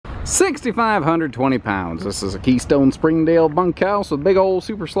6,520 pounds. This is a Keystone Springdale bunkhouse with big old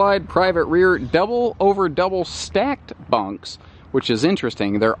super slide, private rear, double over double stacked bunks, which is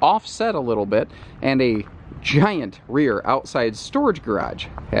interesting. They're offset a little bit, and a giant rear outside storage garage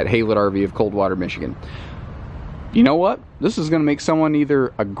at HaylettRV of Coldwater, Michigan. You know what? This is going to make someone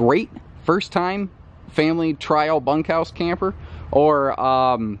either a great first-time family trial bunkhouse camper, or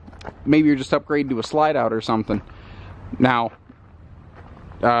maybe you're just upgrading to a slide out or something. Now,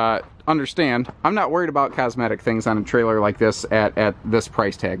 understand, I'm not worried about cosmetic things on a trailer like this at this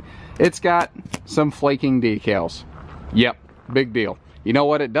price tag. It's got some flaking decals. Yep, big deal. You know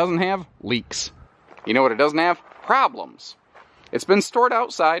what it doesn't have? Leaks. You know what it doesn't have? Problems. It's been stored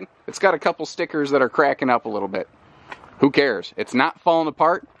outside. It's got a couple stickers that are cracking up a little bit. Who cares? It's not falling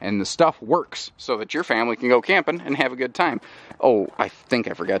apart, and the stuff works so that your family can go camping and have a good time. Oh, I think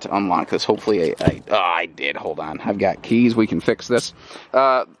I forgot to unlock this. Hopefully I did. Hold on. I've got keys. We can fix this.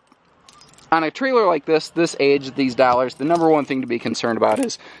 On a trailer like this age, these dollars, the number one thing to be concerned about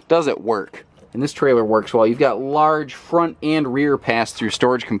is, does it work? And this trailer works well. You've got large front and rear pass-through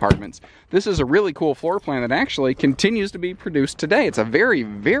storage compartments. This is a really cool floor plan that actually continues to be produced today. It's a very,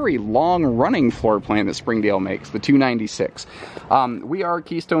 very long-running floor plan that Springdale makes, the 296. We are a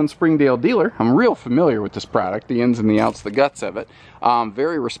Keystone Springdale dealer. I'm real familiar with this product, the ins and the outs, the guts of it.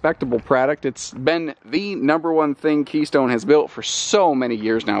 Very respectable product. It's been the number one thing Keystone has built for so many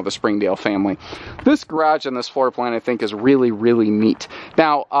years now, the Springdale family. This garage on this floor plan, I think, is really, really neat.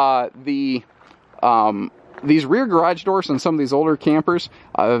 Now, these rear garage doors on some of these older campers,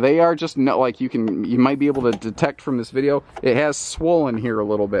 they are just like you might be able to detect from this video. It has swollen here a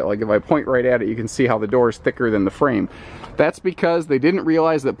little bit. Like if I point right at it, you can see how the door is thicker than the frame. That's because they didn't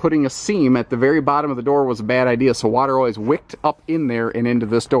realize that putting a seam at the very bottom of the door was a bad idea. So water always wicked up in there and into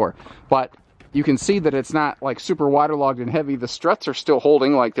this door. But you can see that it's not like super waterlogged and heavy. The struts are still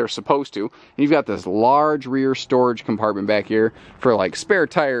holding like they're supposed to. And you've got this large rear storage compartment back here for like spare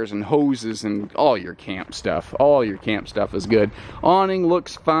tires and hoses and all your camp stuff. All your camp stuff is good. Awning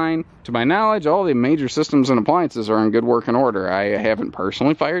looks fine. To my knowledge, all the major systems and appliances are in good working order. I haven't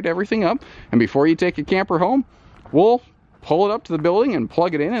personally fired everything up. And before you take a camper home, we'll pull it up to the building and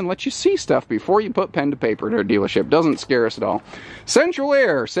plug it in and let you see stuff before you put pen to paper to a dealership. Doesn't scare us at all. Central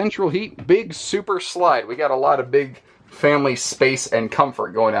air, central heat, big super slide. We got a lot of big family space and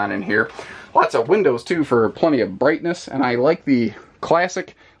comfort going on in here. Lots of windows too for plenty of brightness, and I like the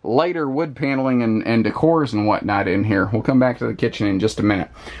classic lighter wood paneling and decors and whatnot in here. We'll come back to the kitchen in just a minute.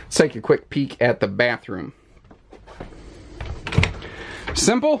 Let's take a quick peek at the bathroom.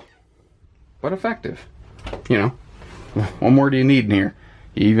 Simple, but effective. You know, what more do you need in here?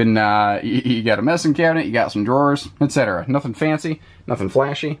 Even you got a medicine cabinet, you got some drawers, etc. Nothing fancy, nothing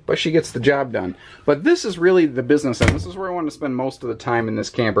flashy, but she gets the job done. But this is really the business, and this is where I want to spend most of the time in this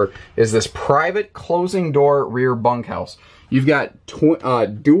camper, is this private closing door rear bunkhouse. You've got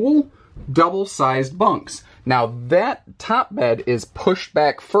dual double-sized bunks. Now that top bed is pushed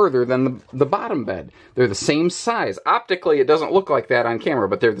back further than the bottom bed. They're the same size. Optically, it doesn't look like that on camera,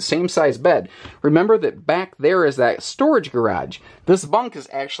 but they're the same size bed. Remember that back there is that storage garage. This bunk is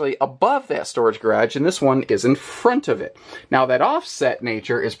actually above that storage garage, and this one is in front of it. Now that offset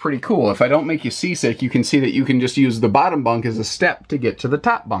nature is pretty cool. If I don't make you seasick, you can see that you can just use the bottom bunk as a step to get to the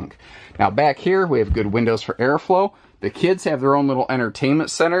top bunk. Now back here, we have good windows for airflow. The kids have their own little entertainment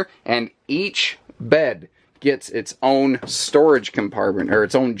center, and each bed gets its own storage compartment, or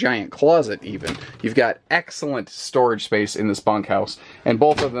its own giant closet even. You've got excellent storage space in this bunkhouse, and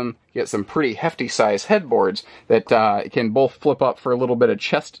both of them get some pretty hefty size headboards that can both flip up for a little bit of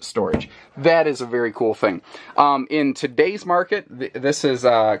chest storage. That is a very cool thing. In today's market, this is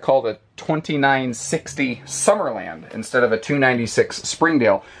called a 2960 Summerland instead of a 296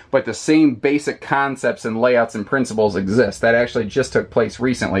 Springdale, but the same basic concepts and layouts and principles exist. That actually just took place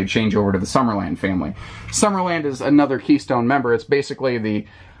recently, change over to the Summerland family. Summerland is another Keystone member. It's basically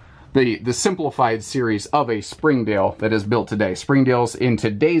the simplified series of a Springdale that is built today. Springdales in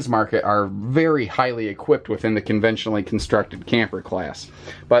today's market are very highly equipped within the conventionally constructed camper class.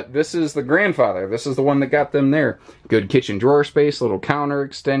 But this is the grandfather. This is the one that got them there. Good kitchen drawer space, little counter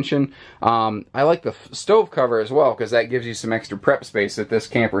extension. I like the stove cover as well, because that gives you some extra prep space that this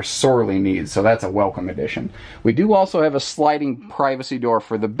camper sorely needs, so that's a welcome addition. We do also have a sliding privacy door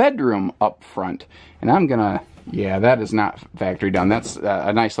for the bedroom up front, and I'm gonna... yeah, that is not factory done. That's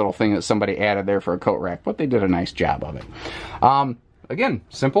a nice little thing that somebody added there for a coat rack, but they did a nice job of it. Again,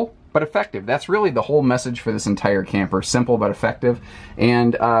 simple but effective. That's really the whole message for this entire camper. Simple but effective,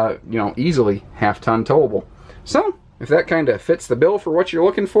 and you know, easily half-ton towable. So, if that kind of fits the bill for what you're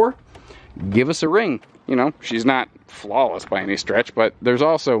looking for, give us a ring. You know, she's not flawless by any stretch, but there's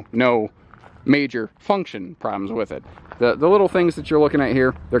also no major function problems with it. The little things that you're looking at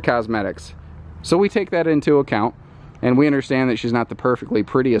here, they're cosmetics. So we take that into account, and we understand that she's not the perfectly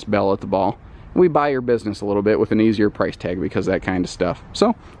prettiest belle at the ball. We buy her business a little bit with an easier price tag because of that kind of stuff. So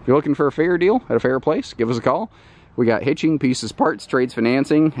if you're looking for a fair deal at a fair place, give us a call. We got hitching, pieces, parts, trades,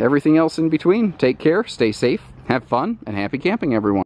 financing, everything else in between. Take care, stay safe, have fun, and happy camping, everyone.